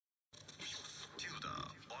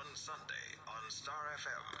Star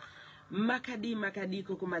FM. Makadi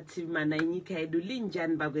kukumatsima na nyika yedu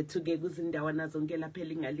linjani bagwetuge kuzindawa nazo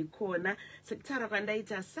ngelapheli ngalikhona sekutara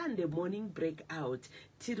kwandaita Sunday morning breakout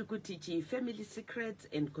tiri kutichi family secrets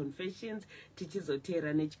and confessions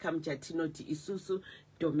tichizotera nechikamu chatinoti isusu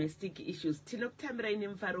domestic issues tinokutambira ine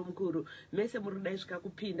mfaro mkuru mese murudai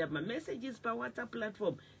kupinda ma messages pa WhatsApp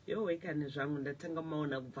platform yoweka nezvangu ndatanga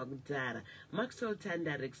maona kubva kudhara Maxwell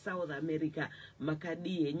Tandarek South America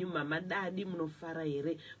makadi yenyu mamadadi munofara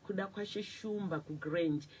here kuda kwashe shumba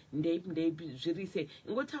kuGrange ndeipi zvirise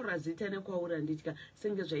ingotaura zita nekwaura nditya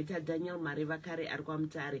senge zvaita Daniel Mareva kare ari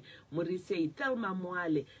kwamutare murisei Thelma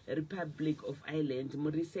Mwale Republic of Ireland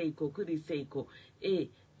muriseiko kuriseiko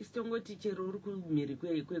istongoti chero uri kumhiri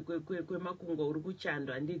kwemakungo uri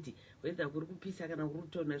kuchandwa anditi whether kuri kupisa kana kuri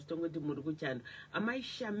kutona istongoti muri kuchandwa amai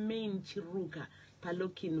Shamaine Chiruka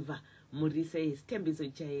palokinva murisei Stembiso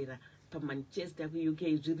Chaira paManchester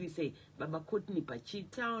kuUK zvirisei baba Courtney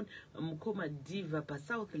paCheetown mukoma Diva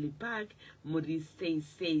paSouthly Park murisei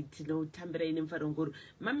sei tinotambira ine mfaro ngoro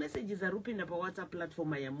mamessages ari kupinda paWhatsApp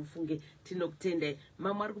platform yamufunge tinokutendai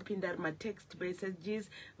mamwe ari kupinda ari matext messages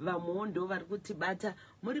vamwewo ndo vari kutibata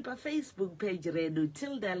muri paFacebook page redu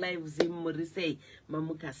Tilder Live Zim murisei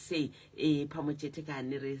mamukasei pamwechete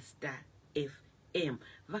kaNeresta FM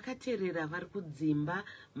vakaterera vari kudzimba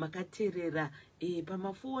makaterera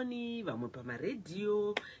pamafoni vamwe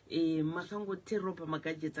pamaredhiyo makangoterera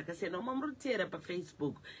pamagadgets akasiyana vamwe murutera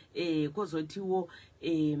paFacebook kwozotiwo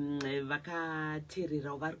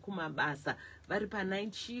vakaterera vari kumabasa vari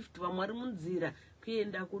panight shift vamwe vari munzira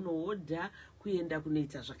kuenda kunohodha kuenda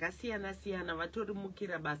kunoita zvakasiyana vatori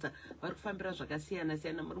mukira basa vari kufambira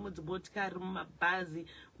zvakasiyana muri mudzimotikari mumabhazi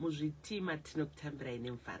muzvitima tinokutambira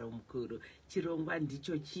ine mufaro mukuru chirongwa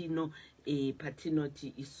ndicho chino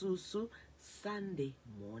patinoti isusu Sunday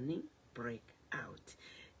morning breakout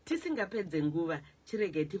tisingapedze nguva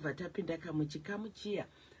chirege tibva tapinda kamuchikamu chiya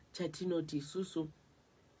chatinoti isusu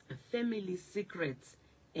family secrets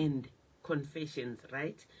and confessions,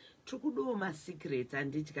 right? Tukudo ma secrets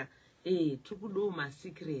anditya tukudo ma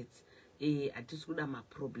secrets atisukuda ma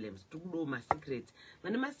problems tukudo ma secrets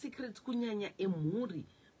mane ma secrets kunyanya emhuri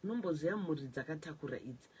nomboziya mhuri dzakatakura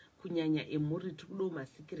idzi kunyanya emhuri tukudo ma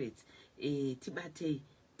secrets tibate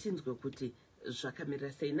tinzwe kuti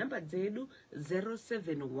zvakamira sei namba dzedu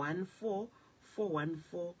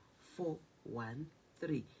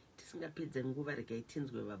 0714414413 tisingapedze nguva regai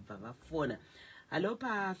tinzwe vabva vafona. Hello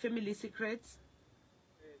pa family secrets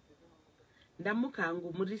ndamuka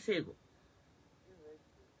hangu muriseko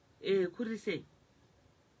kurise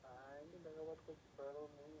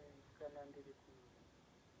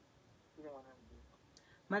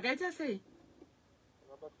makaita sei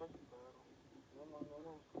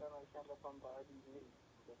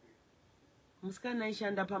musikana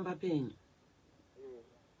aishanda pamba penyu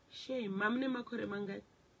shame mamune makore mangani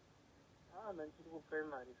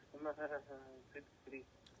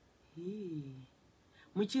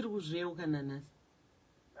muchiri kuzveuka nanasi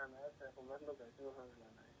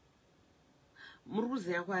muri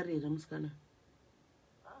kuzeya kwari here musikana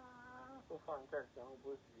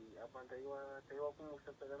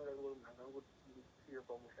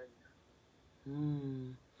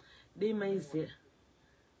dei maizeya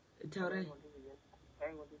taurai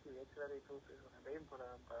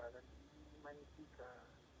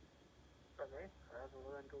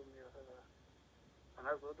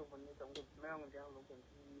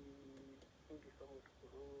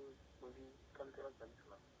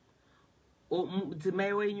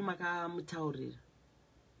mudzimai wenyu makamutaurira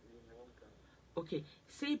okay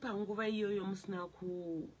sei panguva iyoyo musina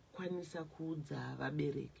kukwanisa kuudza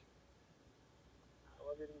vabereki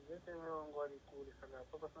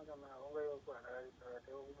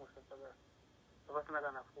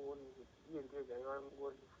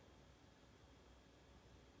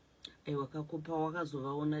wakakopa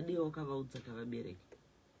wakazovaona dei wakavaudza kavabereki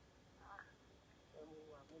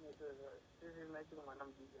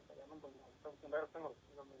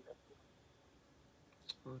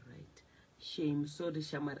all right shame sorry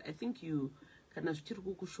shamari I think you kana zvichiri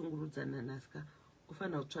kukushungurudza nanaska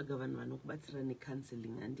ufanira kutsvaga vanhu vanokubatsira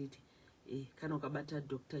necounseling anditi kana ukabata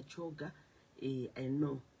Dr. Choga I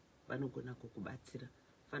know vanogona kukubatsira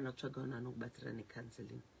ufanira kutsvaga vanhu vanokubatsira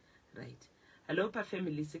necounseling right. Hello pa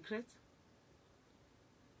family secrets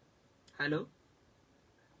hello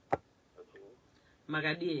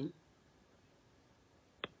makadii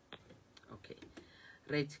okay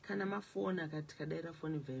right kana mafoni akati kadaira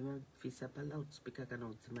foni bvisa pa loudspeaker kana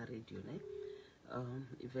kudzima radio ne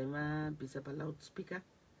bvisa pa loudspeaker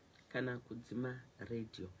kana kudzima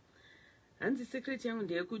radio Hanzi secret yangu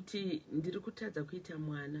ndeyekuti ndiri kutadza kuita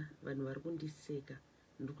mwana, vanhu vari kundiseka,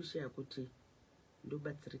 ndiri kusheya kuti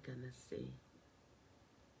ndobatsirikana sei.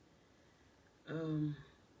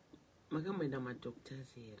 Makamboenda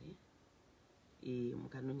madoctors here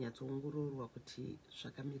mukanonyatsoongororwa kuti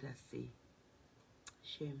zvakamira sei.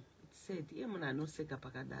 Shame, it's sad. Iye munhu anoseka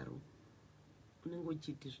pakadaro unenge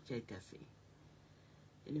uchiti zvichaita sei.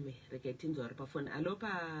 Anyway, regai tinzwa ari pafoni. Alo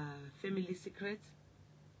Family Secrets?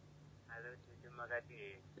 Alo Juju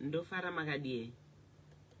makadii. Ndofara makadii.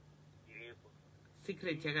 Iripo.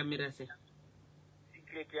 Secret yakamira sei?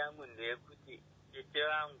 Secret yangu ndeyekuti tete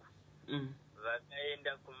vangu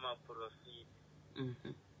vakaenda kumaprofita.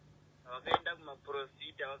 Vakaenda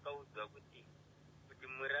kumaprofita vakaudzwa kuti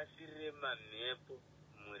murasirire mamhepo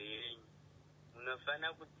mhuri yenyu.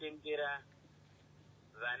 Munofana kutengera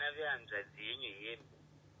vana vehanzvadzi yenyu hembe.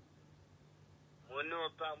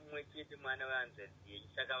 Munopa mumwe chete mwana wehanzvadzi yenyu.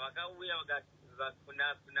 Saka vakauya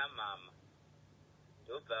kuna mama.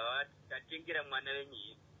 Ndobva vati tatengera mwana wenyu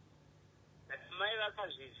hembe. Saka mai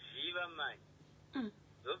vakazviziva manje.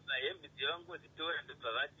 Ndobva hembe dzevangodzitora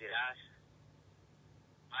ndobva vadzirasa.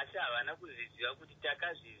 Asi havana kuzviziva kuti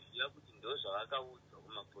takazviziva kuti ndozvavakaudzwa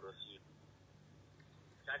kumaprofita.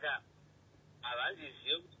 Saka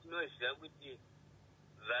havazvizive kuti tinoziva kuti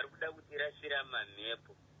vari kuda kutirasira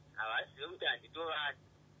mamhepo. Havazive kuti handitovati.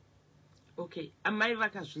 Okay, amai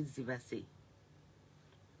vakazviziva sei?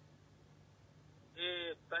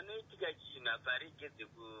 Panoitika chinhu haparegedze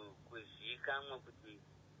kuzivikanwa kuti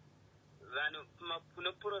vanhu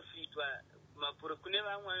kunoprofitwa kune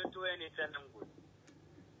vamwe vanotouya netsanangudzo.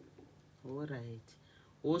 Alright.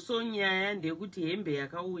 Also nyaya ndeyekuti hembe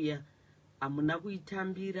yakauya hamuna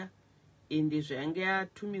kuitambira ende zvayange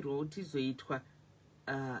yatumirwa kuti izoitwa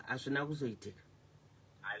hazvina kuzoitika.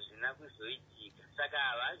 Hazvina kuzoitika. Saka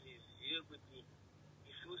havazvizive kuti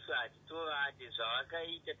isusu hatitovate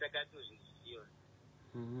zvavakaita takatozviziva.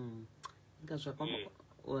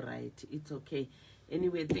 Alright, it's okay.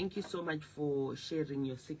 Anyway, thank you so much for sharing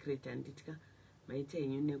your secret. Anditika maita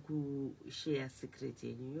yenyu nekushare secret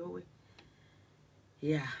yenyu yowe.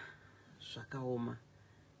 Yeah, zvakaoma.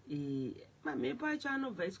 Mamhepo acho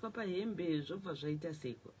anobva iswa pahembe zvobva zvaita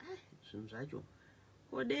seko. Zvinhu zvacho.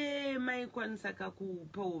 Kode maikwanisa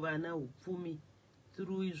kakupawo vana upfumi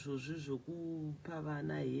through izvozvo zvokupa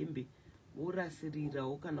vana hembe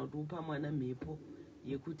worasirirawo kana kuti upa mwana mhepo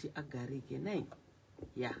yekuti agarike nai.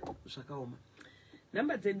 Yeah, zvakaoma.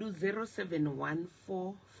 Namba dzedu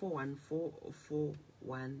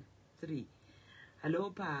 0714414413.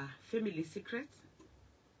 Hello Family Secrets?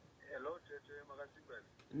 Hello tete makasikwani.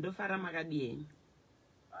 Ndofara makadii?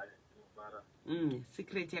 Mara.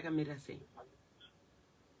 Secret yakamira sei?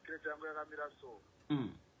 Secret yangu yakamira so.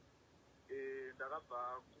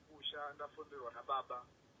 Ndakabva kukusha ndafonderwa nababa.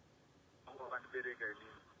 Vakandibereka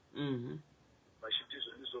inini. Vachiti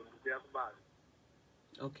zvonizo ndikuya kubazi.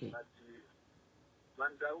 Okay. Ati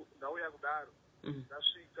ndauya kudaro.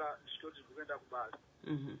 Ndasvika ndichitoti ndikuenda kubazi.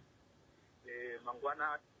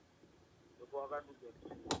 Mangwana ndoko vakanudza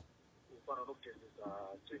kuti ufanira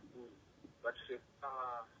kugezesa sekuru. But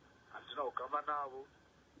handina kugama navo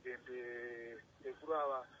ende sekuru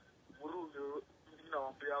ava murume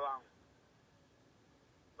wambuya vangu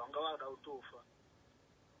vanga vada kutofa.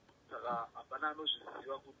 Saka hapana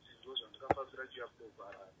anozviziva kuti ndozvandikafambira njiya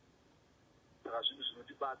kutogara. Saka zvinhu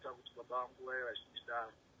zvinotibata kuti baba vangu vaiva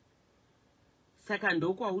vachitidaro. Saka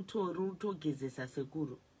ndokwautori utogezesa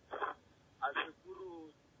sekuru?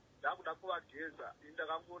 Asekuru ndakuda kuvageza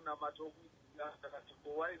ndakangonamata ndakati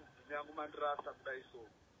kowainzini yangu mandirasa kudai so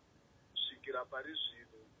svikira pari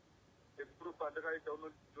zvino. Sekuru pandakaita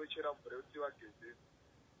unondochera mvura yekuti vagezese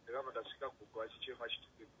ndakabva ndasvika gogo vachichema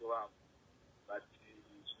chitusekuru vangu. But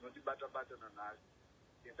zvinondibata nanhasi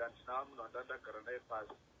ende handina munhu wandandagara naye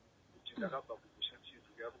pasi kuti ndakabva kukusha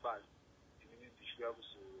ndichizuya kubazi inini ndichiuya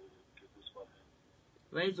kuzogezeswa.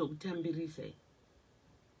 Vaizokutambirisa?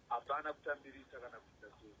 Hapana kutambirisa kana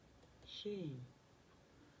kuita sei. Shame.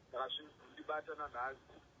 Saka zvinondibata nanhasi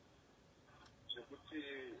zvekuti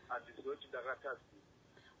handizivi kuti ndakatadzira.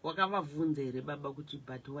 Wakavabvunza here baba kuti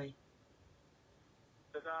but why?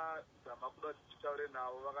 Ndakazama kuda kuti titaure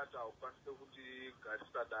navo vakati haukwanise kuti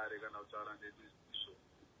garisa dare kana kutaura nezvisvo.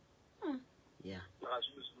 Yeah. Saka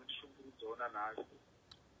zvinhu zvinondishungurudzawo nanhasi.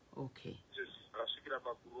 Okay. Zvakasvikira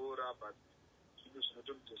pakuroora but zvinhu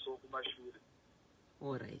zvinotondidzosawo kumashure.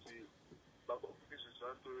 Alright. Baba izvi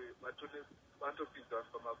vanotopinza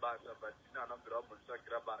pamabasa but ina hanambira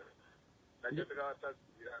vambonditsvagira basa.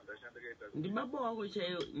 Ndachandakavatadzira ndachandakaita. Ndibaba wako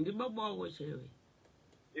chaiwo? Ndibaba wako chaiwo?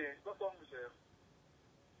 Baba wangu chaiwo.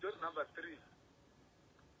 Just number 3.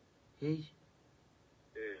 Hey.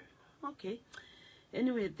 Okay.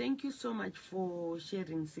 Anyway, thank you so much for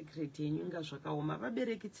sharing secret yenyu nga zvakaoma.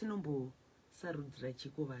 Vabereki tinombo sarudzira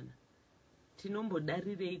chiko vana. Tinombo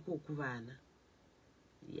darireiko kuvana.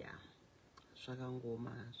 Yeah.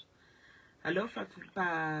 Zvakangoma. Hello,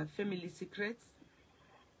 pa family secrets.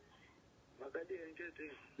 Makadi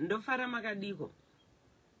enjete. Ndofara makadiko.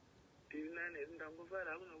 Tinane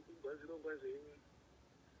ndangofara kuno kugwaziro ngwazenyu.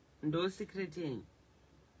 Ndo secret yenyu.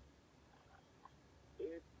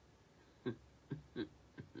 Yeah.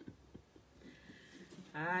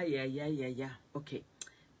 Okay.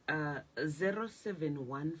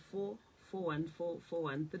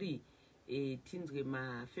 0714414413. Tinzwe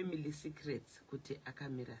ma family secrets kuti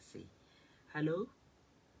akamira sei. Hello?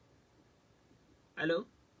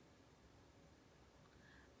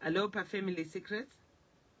 Hello, pa family secrets?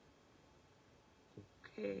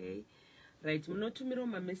 Okay. Right, munotumira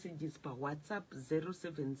ma messages pa WhatsApp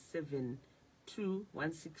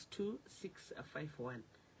 0772162651.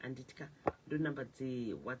 And it do number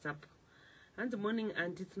the WhatsApp. And the morning,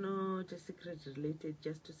 and it's not a secret related,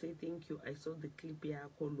 just to say thank you. I saw the clip here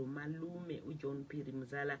called Malume Ujon Piri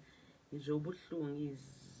Mzala. His Obutlung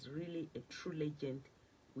is really a true legend.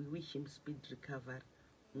 We wish him speed recovery.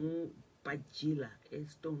 Pajila,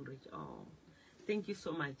 Stonebridge. Oh, thank you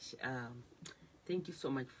so much. Thank you so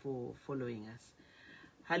much for following us.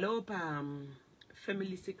 Hello,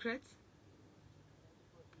 family secrets.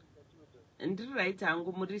 And right,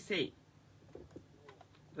 Angu Murise.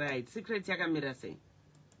 Right, secret yakamira sei.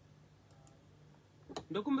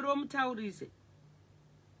 Ndokumbirwa mutaurise.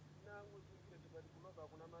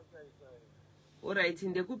 Alright,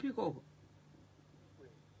 ndekupi koko?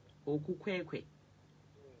 Okukwekwe.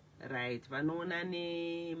 Right, vanoona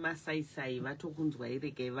nemasaisai vatokunzwa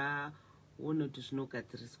irege vaone kuti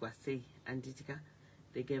zvinogadziriswa sei. Anditika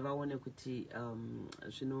rege vaone kuti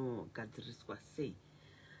zvinogadziriswa sei.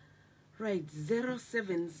 Right,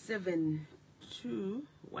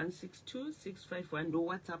 0772162651 ndo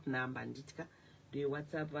WhatsApp number nditika ndo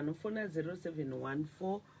WhatsApp vanofona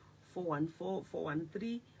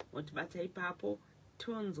 0714414413 motibata ipapo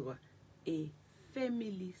tonzwa a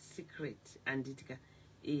family secret anditika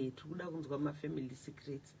tikuda kunzwa ma family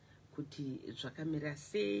secrets kuti zvakamira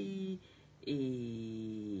sei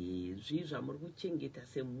zvamuri kuchengeta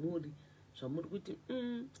semhuri zvamuri kuti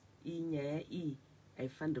iyi nyaya iyi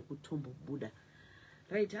haifanire kutombobuda.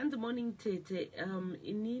 Right, hands morning tete.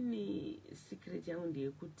 Inini secret yangu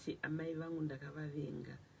ndeyekuti amai vangu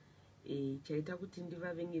ndakavavenga. Chaita kuti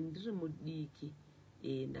ndivavenge ndiri mudiki.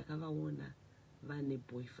 Ndakavaona vane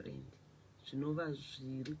boyfriend. Zvinova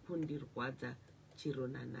zviri kundirwadza chero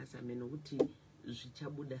nanhasi nokuti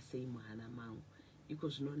zvichabuda sei muhana mangu. Iko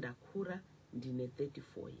zvino ndakura ndine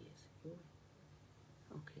 34 years.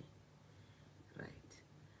 Okay. Right.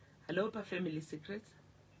 Hello, pa family secrets.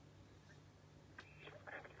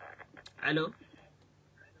 Hello?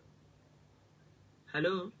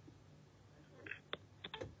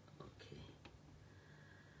 Okay.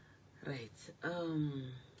 Right.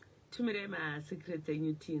 Tumire ma secrets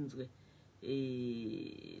enyu tinzwe.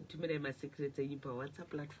 Tumire ma secrets enyu pa WhatsApp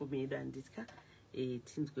platform yedu anditka.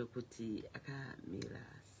 Tinzwe kuti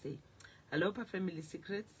akamira sei. Hello, pa family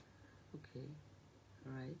secrets. Okay.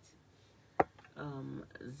 Right.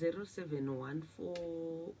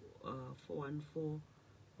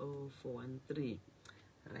 0714414413.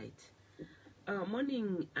 Right.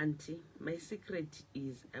 Morning, auntie. My secret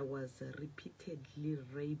is I was repeatedly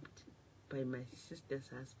raped by my sister's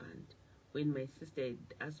husband when my sister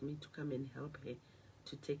had asked me to come and help her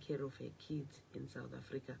to take care of her kids in South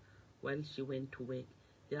Africa while she went to work.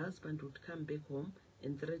 The husband would come back home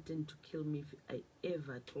and threaten to kill me if I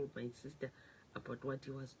ever told my sister about what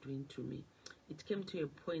he was doing to me. It came to a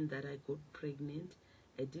point that I got pregnant.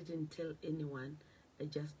 I didn't tell anyone. I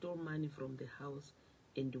just stole money from the house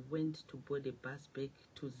and went to board a bus back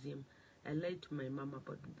to Zim. I lied to my mom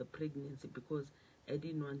about the pregnancy because I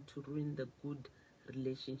didn't want to ruin the good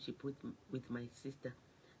relationship with my sister.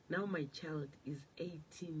 Now my child is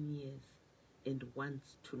 18 years and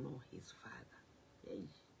wants to know his father.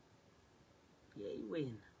 Yay,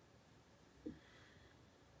 when?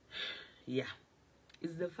 Yeah.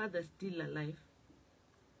 Is the father still alive?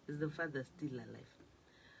 Is the father still alive?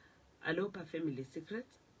 Hello, pa family secret?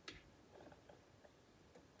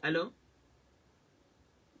 Hello?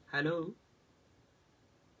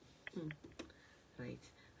 Right.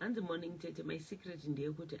 And the morning tete, my secret in the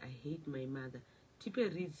equity, I hate my mother. Tipe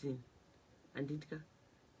reason. And it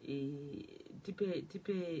tipe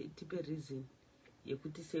reason.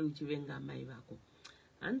 Yekuti se uchivenga mai vako.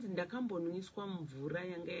 Hanzi ndakambonuiswa mvura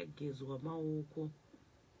yanga yagezwa maoko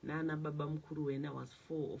nana baba mukuru when I was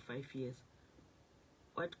 4 or 5 years.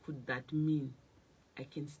 what could that mean? I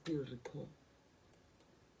can still recall.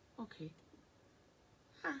 Okay.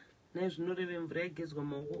 Naye zvinoreve mvura yagezwa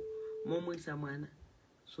maoko momuisa mwana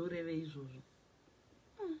zvoreve izvozvo.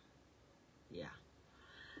 Yeah.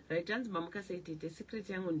 Right, hanzi mamukasaiitete secret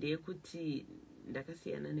yangu ndeyekuti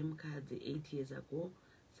ndakasiyana nemukadzi 8 years ago,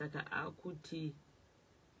 saka akuti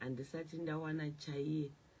handisati ndawana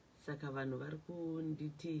chaiye, saka vanhu vari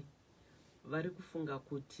kunditi vari kufunga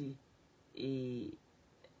kuti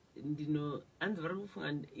hanzi vari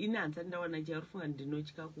kufunga ini handisati ndawana chaiye, vari kufunga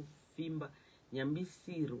ndinotya kufimba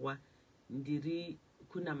nyambisirwa ndiri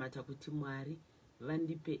kunamata kuti Mwari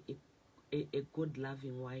vandipe a good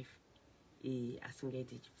loving wife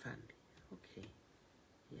asingaiti chipfambi. Okay.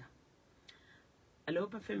 Yeah. Hello,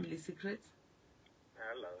 family secrets.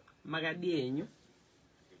 Hello. Magadi enyu.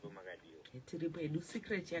 Iko magadi. Tiripo edu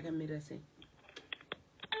secret yakamira sei?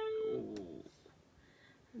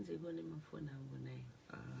 Hanzi gone mafoni angu naye.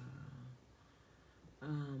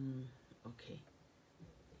 Okay.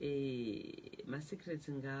 Ma secrets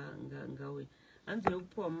ngawe. Hanzi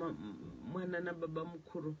yokupuwa mwana na baba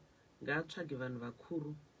mukuru ngaatsvage vanhu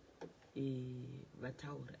vakuru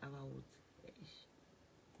vataure avaudze.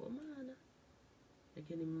 Komana. I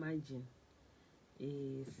can imagine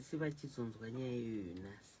sisi vachizonzwa nyaya iyoyo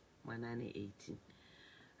nhasi mwana ane 18.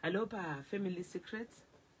 Hello pa family secrets.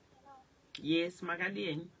 Yes, makadi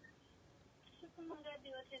yenyu.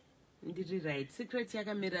 Ndiri right. Secret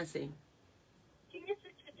yakamira sei?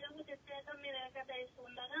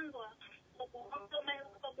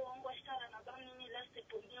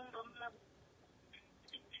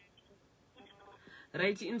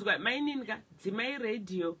 Right, inzwa maininga dzimai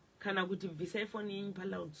radio kana kuti bvisai phone yenyu pa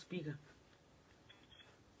loudspeaker.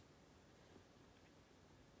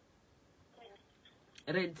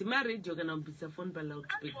 Right, dzimai radio kana kubvisa phone pa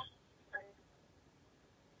loudspeaker.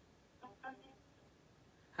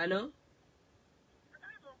 Hello?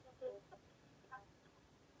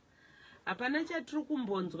 Hapana chatiri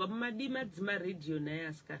kumbonzwa mumadima dzima radio naye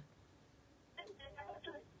asikana.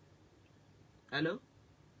 Hello?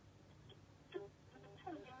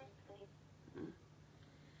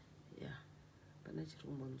 Yeah. Hapana chiri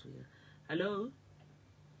kumbonzwa. Hello?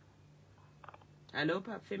 Hello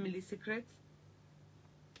pa family secrets?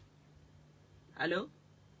 Hello?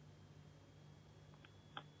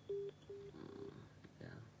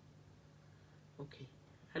 Yeah. Okay.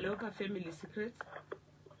 Hello pa family secrets?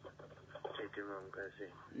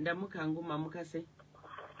 Ndamuka hangu mamuka sei?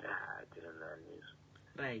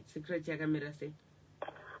 Right, secret yakamira sei?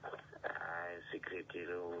 Secret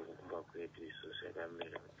iro kumba kwedu isusu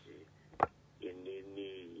yakamira kuti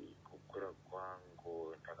inini kukura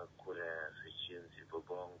kwangu ndakakura zvichinzi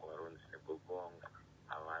baba wangu varonzi nebaba wangu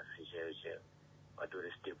havasi chaivo chaivo,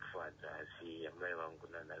 vatori step father, asi amai vangu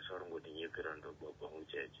nanhasi varongoti nyepera ndo baba wangu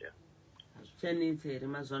chaivo chaivo. Hazvichanetsa here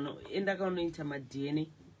mazuva ano endakaunoita ma-DNA?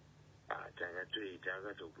 Takatoita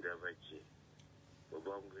akatobuda pachi.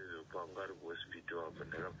 Baba wangu izopanga ari kuhospital apo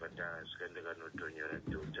ndakabva ndasvika ndikanotonyora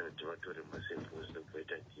doctor kuti vatore masamples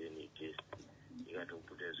ndokuita DNA test,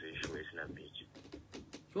 ikatobuda zvoishuwa isina bichi.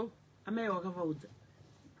 Amai wakavaudza?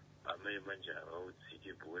 Amai manje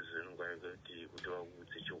havaudziki because nguva yakati kuti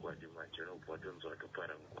vakuudze chokwadi manje unobva watonzi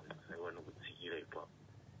watopara ngoni, saka vanokutsikira ipapo.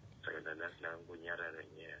 Saka ndanhasi ndangonyarara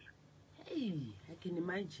nyaya. Hey, I can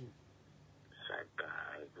imagine.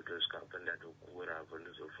 Saka kutosvika apa ndatokura apo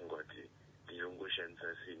ndizofunga kuti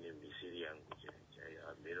ndinongoshandisa sine misiri yangu chaiyo,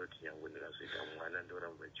 hamene kuti nyange ndikazoita mwana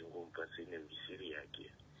ndoramba ndichingomupa sine misiri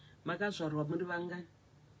yake. Makazvarwa muri vangani?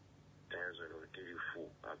 Takazvarwa tiri 4,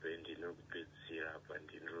 apa ndinokupedzisira apa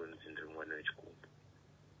ndinoronzi ndiri mwana wechikombo.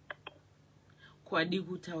 Kwadi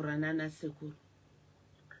kutaura nana sekuru?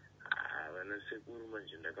 Vana sekuru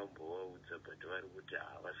manje ndakambovaudza but vari kuti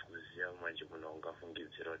havasi kuziva manje munhu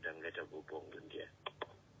aungafungidzira kuti angaita baba wangu ndiani.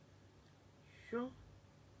 Sure.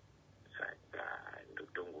 Saka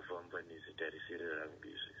ndokutongofamba nezitarisiro rangu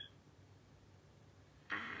izvizvi.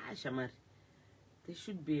 Shamari, there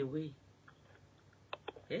should be a way.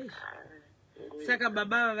 Hey. Saka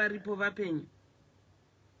baba varipo vapenyu?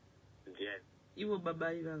 Ndiani? Ivo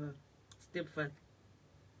baba ivava stepfather?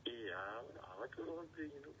 Havatori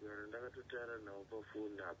vapenyu ndogara ndakatotara navo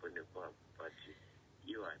pafoni apo nepapo but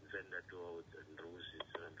ivo handisati ndatovaudza ndiri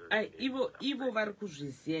kuzviziva. Ivo vari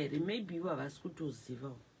kuzviziva here? Maybe ivo havasi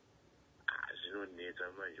kutozivawo.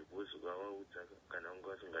 Zvinonetsa manje because ukavaudza kana unga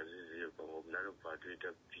vasingazvizive pamwe munhu anobva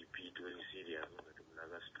atoita PP tori serious kuti munhu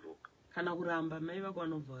akastroke. Kana kuramba mai vako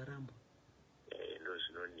vanobva varambwa? Ndo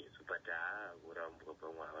zvinonetsa but kurambwa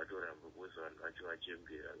pamwe havatoramba because vanhu vacho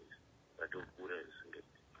vachembera vatokura zvisingati.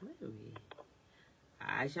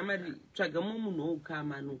 Shamari, tsvaga munhu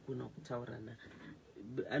woukama anogona kutaurana.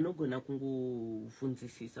 anogona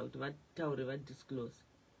kungobvunzisisa kuti vataure vadisclose.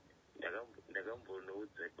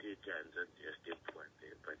 Ndakambonoudza tete hanzvadzi yastep one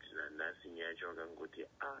there, but nanhasi nyaya yacho akangoti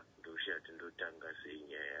ndoshati ndotanga sei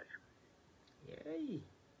nyaya yacho. Yei,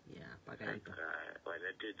 ya pakaipa.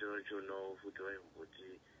 Vana tete vacho navo futi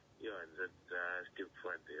vaimboti iyo hanzvadzi dzastep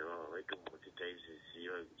one there vaitomboti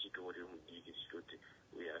taiziziva chitori mudiki chichitoti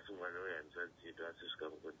uyu asi mwana wehanzvadzi yedu asi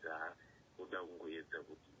zvikangodzi kuda kungoedza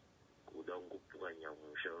kuti kuda kungopwanya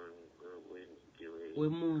musha wenhike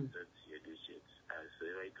wehanzvadzi yedu chete.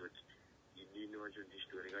 Asi vaitoti inini wacho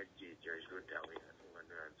ndichitori kajeja achitoti awe asi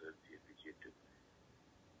mwana wehanzvadzi yedu chete.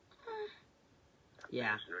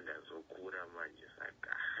 Zvino ndazokura manje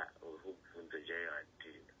saka uri kubvunza chaiyo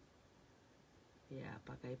hatina. Ya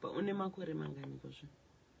pakaipa. Une makore mangani kozvo?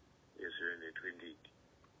 Ezvive ne-28.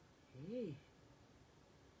 Hey.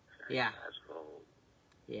 Ya.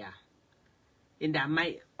 Ya. Ende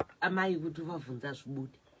amai kuti uvabvunza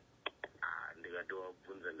zvibudi?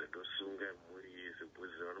 Ndikatovabvunza ndatosunga mhuri yese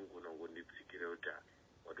bhuzi vanogona kunditsikira kuti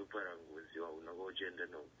watopara ngozi hauna kwauchienda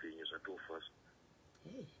naupenyu zvatofa.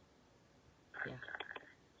 Hey.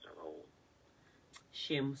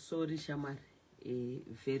 Shame, sorry shamari.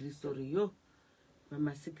 Very sorry. Yo,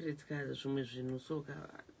 mama secrets kaza zvimwe zvinhu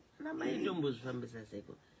soka namai tombozvifambisa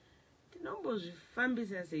seko.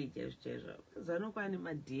 Tinombozvifambisa sei chaizvo. Zanokwane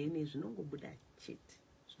ma-DNA zvinongobuda chete.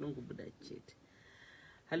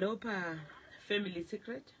 Hello pa family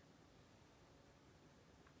secret?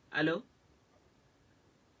 Hello?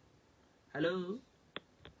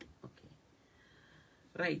 Okay.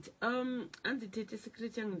 Right. Anditete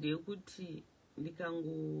secret yangu ndeyekuti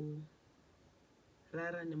ndikangorara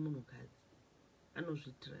nemunhukadzi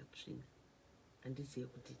anozviitira tsvina handizive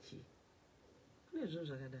kuti chii. Kune zvinhu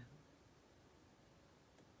zvakadaro.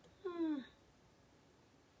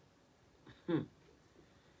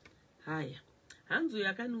 Haya, hanzu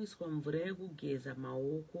yakanwiswa mvura yekugeza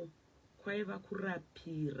maoko kwaiva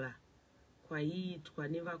kurapira kwaiitwa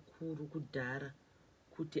nevakuru kudhara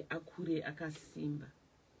kuti akure akasimba.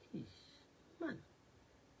 Man,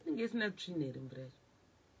 inenge isina tsvina here mvura yacho.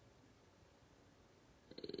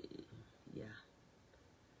 Yeah,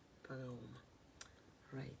 pakaoma.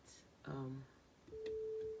 Right.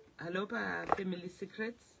 Hello pa family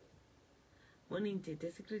secrets. Morning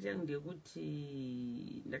tete. Secret yangu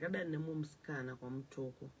ndeyekuti ndakadana nemusikana kwa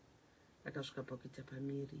mutoko akasvika pakuita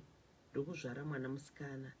pamiri ndokuzvara mwana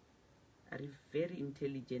musikana ari very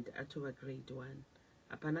intelligent atova grade 1.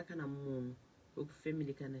 Hapana kana munhu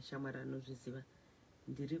wekufamily kana shamwari anozviziva.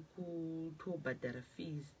 Ndiri kutobhadhara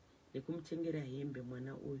fees nekumutengera hembe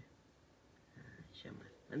mwana uyu.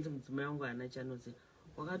 Shamwari hanzi mudzimai wangu hana chanoziva.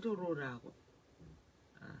 Wakatoroorako.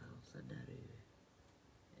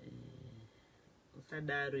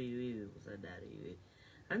 Usadaro iwewe.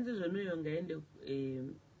 Hanzi zvonoyo ngaende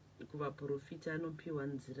kuvaprofita anopiwa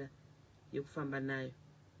nzira yekufamba nayo.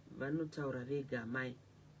 Vanotaura vega amai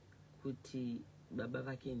kuti baba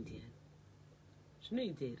vake ndiani.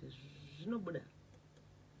 Zvinoita here? Zvinobuda.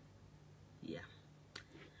 Yeah.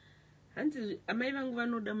 Hanzi amai vangu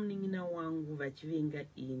vanoda munin'ina wangu vachivenga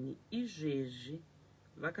ini. Izvezvi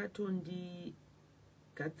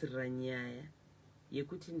vakatondigadzirira nyaya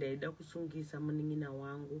yekuti ndaida kusungisa munin'ina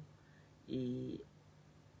wangu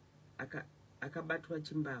akabatwa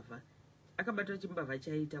chimbavha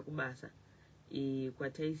chaita kubasa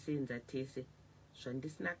kwataisenza tese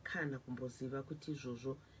zvandisina kana kumboziva kuti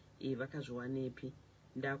izvozvo vakazviwanepi.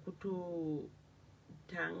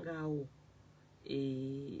 Ndakutotangawo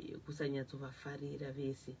kusanyatsovafarira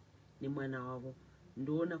vese nemwana wavo.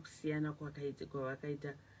 Ndoona kusiyana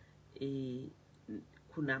kwavakaita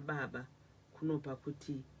kuna baba kunopa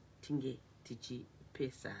kuti tinge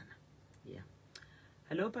tichipesana. Yeah.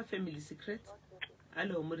 Hello pa family secrets.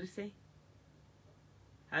 Hello murise.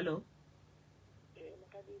 Hello.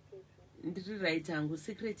 Ndiri right hangu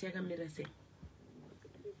secret yakamira sei?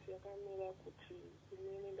 Secret yakamira kuti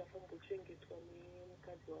inini ndafambochengetwa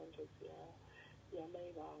nemukadzi wanjodzi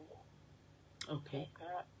yamai vangu. Okay.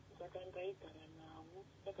 Saka ndaigara navo.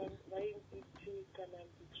 Saka vainditi kana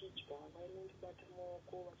ndichidya vainondibata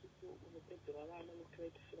maoko vachiti unopedzera vana nekuti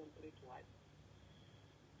vaitisira mubread one.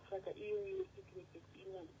 Saka iyo secret yekuti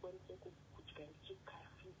ingandikwanisa kudya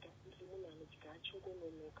ndichikafika. Ndiri munhu anodya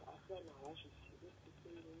achingononoka asi vanhu havazvizivi kuti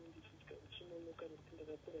inini ndichidya ndichinonoka nekuti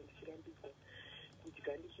ndakakura ndichirambidza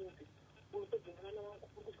kudya ndichinzi unopedzera vana vangu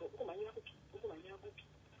ukumhanyira kupi.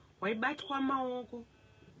 Waibatwa maoko?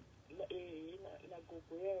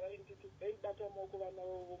 Nagogo vaibata maoko vana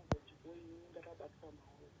vomboti boyi ndakabatwa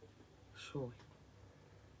maoko. Sure.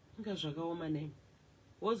 Inga zvakaoma nei?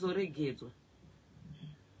 Wozoregedzwa?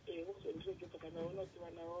 vozondiregedza kana unoti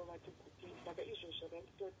vana vavo vati kuti saka izvozvo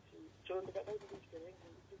randitoti chero ndikada kuti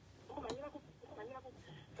ndichigerengeiti umhanyira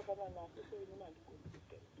saka vanhu asisoinini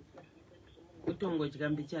kutongodya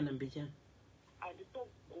mbichana mbichana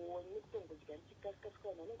handitogoni kutongodya ndichikasikasika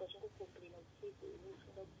vanhu vanenge vachingokomplaina kuti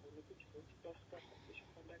usingagoni kudya uchikasikasa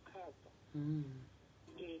ndakabva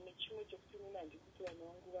nechimwe chekuti inini handikuti vanhu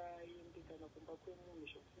vangu vaende kana kumba kwemunhu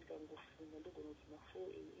zvokuti ndikangofunga ndogona kuti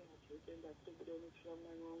mafoeemuzoenda kutobuda unotira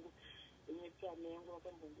mwana wangu imweti hama yangu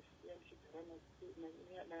vakambondisiya ndichigara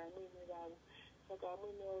naamwene vavo saka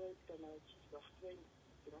amwene vavo vaiti kana vachidya futi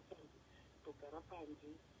vaindigara panze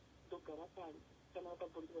ndogara panze kana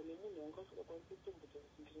vakabhondirwa nemunhu wangu vasingakwanisi kutombudza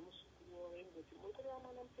kuti ndiri muzukuru wavo vaingoti mutoreva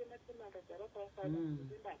mwana mutema akagara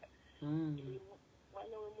pasaaaaaa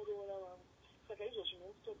mwana wemuroora wangu saka izvozvo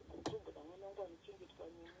nokutotomboda mwana wangu anochengetwa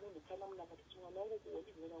nemunhu kana munhu akatoti mwana wangu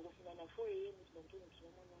kuhodi mwana wangu funga na4am tinotonotira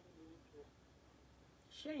mwana wangu nemutora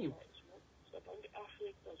shame saka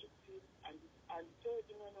ndiafekta zvokuti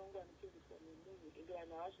handitoti mwana wangu anochengetwa nemunhu ende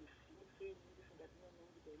vanhu havazvizivi seinindisingati mwana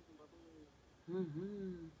wangu dairizimbabwe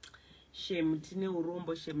shame tine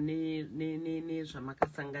urombo shame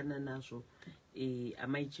nezvamakasangana nazvo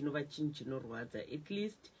amai chinova chinhu chinorwadza at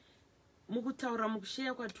least mukutaura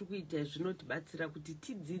mukusheya kwatiri kuita zvinotibatsira kuti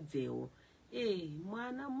tidzidzewo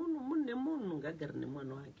mwana munhu nemunhu ngagari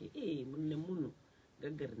nemwana wake munhu nemunhu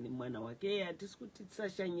ngagari nemwana wake hatisi kuti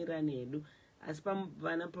tisashanyirane hedu asi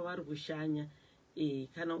vana pavari kushanya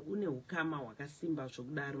kana une ukama hwakasimba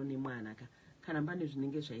zvokudaro nemwana kana pane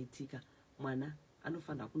zvinenge zvaitika mwana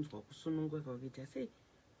anofanira kunzwa kusununguka kuita sei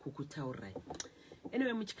kukutaurirai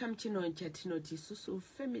anyway muchikamu chino chatinoti isusu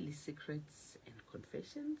family secrets and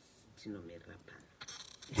confessions tinomerera pano